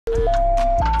I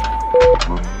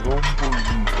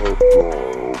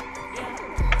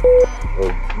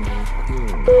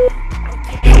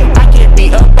can be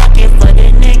a bucket for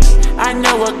the Knicks. I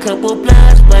know a couple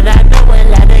bloods, but I know a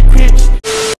lot of crips.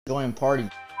 Join party,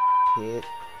 kid.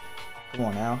 Come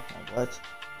on now. Like, what?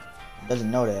 Doesn't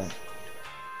know that.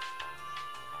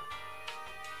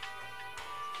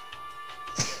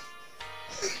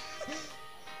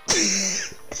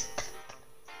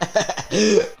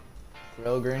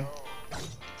 Real green.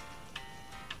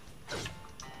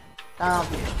 Dum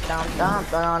dum dum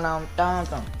dum dum dum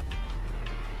dum.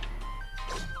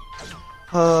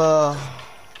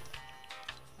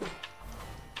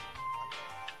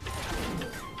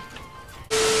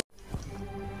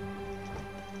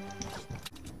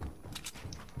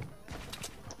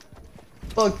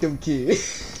 Fuck them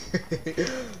kids.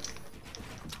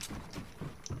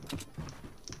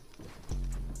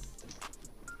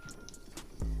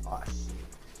 Oh, shit.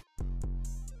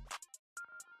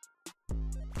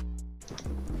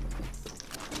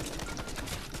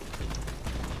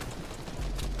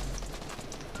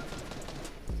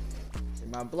 Sit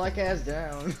my black ass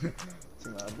down.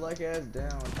 Sit my black ass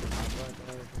down. Sit my black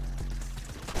ass down.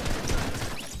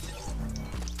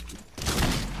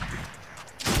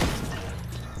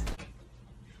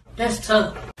 That's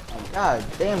tough. Oh, God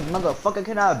damn, motherfucker,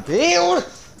 can I build?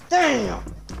 Damn!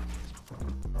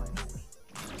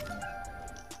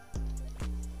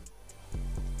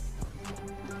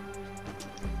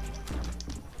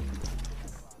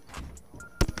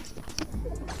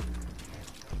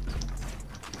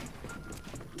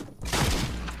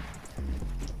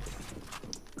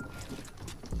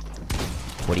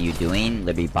 What are you doing?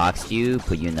 Literally boxed you,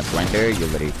 put you in the blender, you're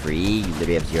literally free, you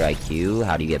literally have 0 IQ,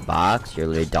 how do you get boxed? You're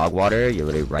literally dog water, you're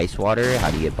literally rice water, how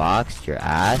do you get boxed? Your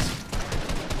ass.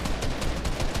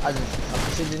 I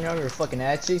just shit in your fucking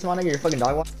ass cheeks, my nigga, you're fucking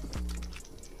dog water.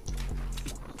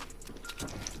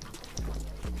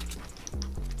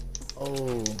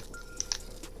 Oh.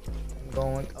 I'm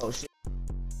going, oh shit.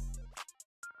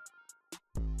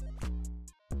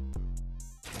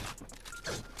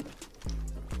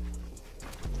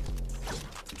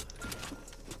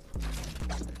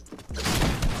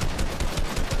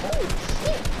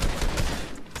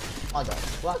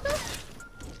 Motherfucker.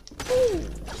 Ooh.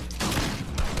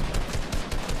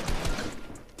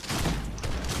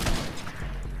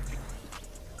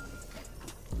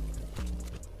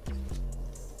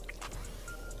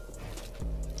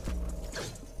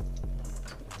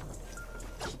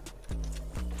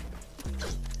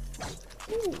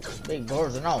 Ooh, big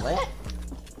doors and all that.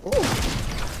 Ooh.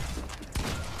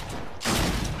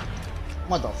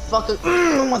 Motherfucker.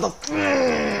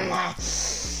 Motherfucker.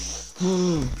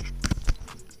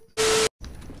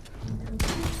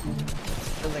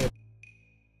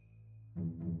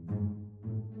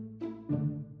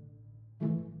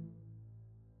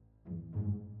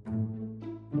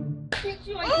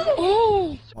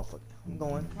 Oh! I'm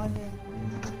going.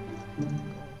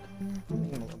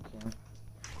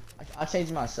 I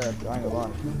changed my setup, I ain't gonna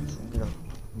lie.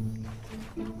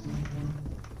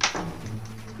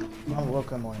 I will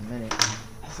come on in a minute.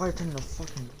 Before I turn the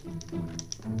fucking.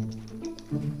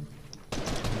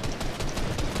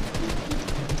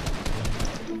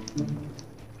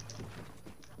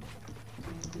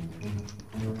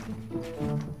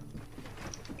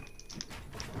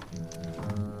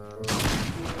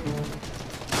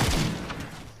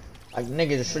 Like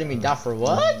niggas just shooting me down for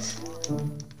what?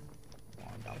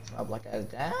 Up like as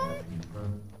down.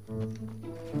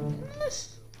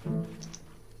 Yes.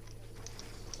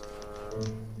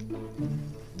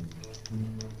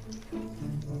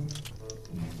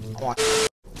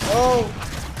 Oh,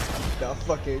 the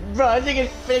fucking bro, niggas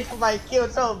finished for my kill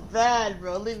so bad,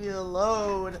 bro. Leave me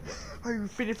alone. Why are you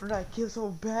finished for that kill so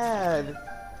bad?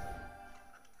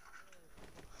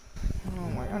 Oh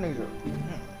my god, niggas are.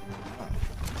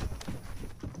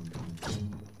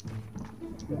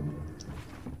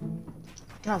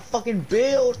 Can I fucking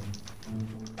build?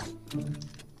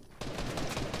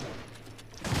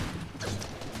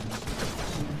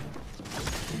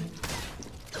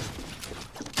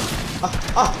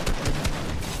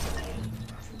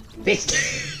 Bitch!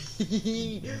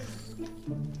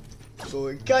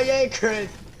 Going Kanye crazy!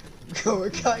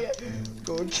 Going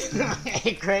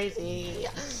Kanye crazy!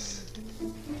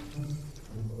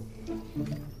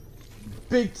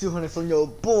 Big 200 from your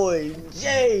boy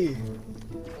Jay!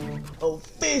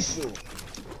 Official!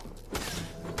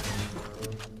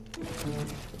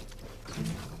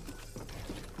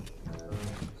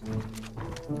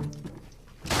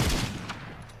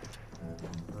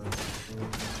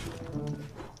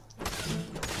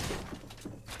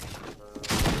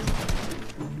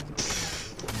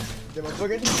 The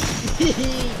motherfucker.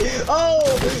 Oh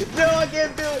no! I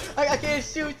can't do it. I can't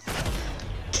shoot.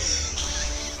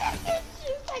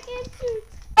 I can't shoot.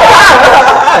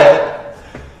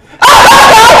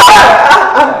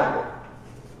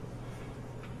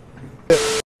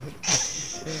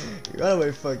 You got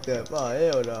away fucked up. Oh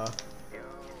hell no.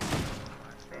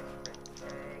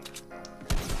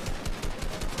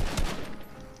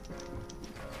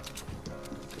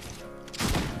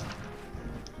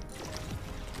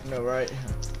 No, right?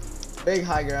 Big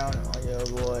high ground on your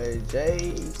boy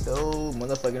Jay, so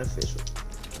motherfucking official.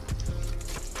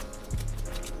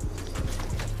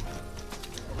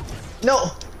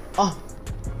 No! Oh!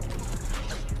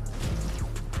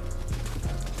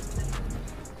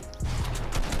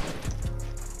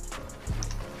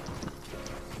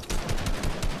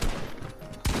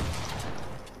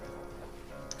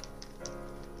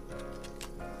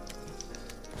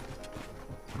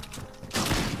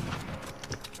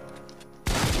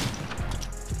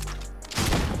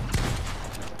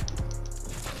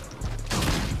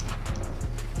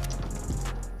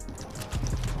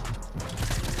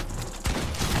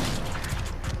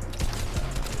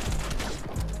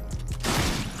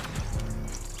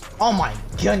 Oh my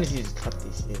goodness, you just cut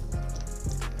this shit.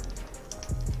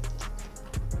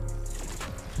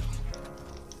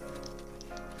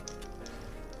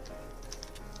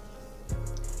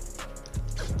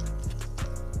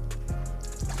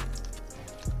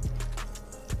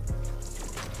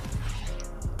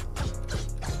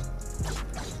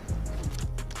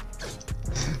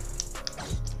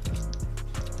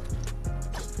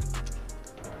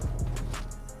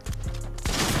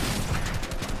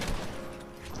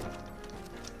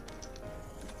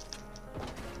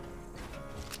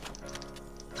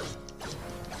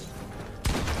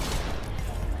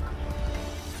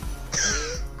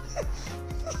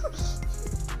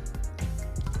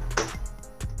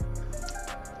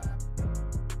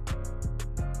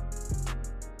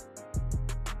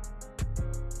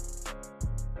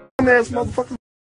 Ass motherfucker.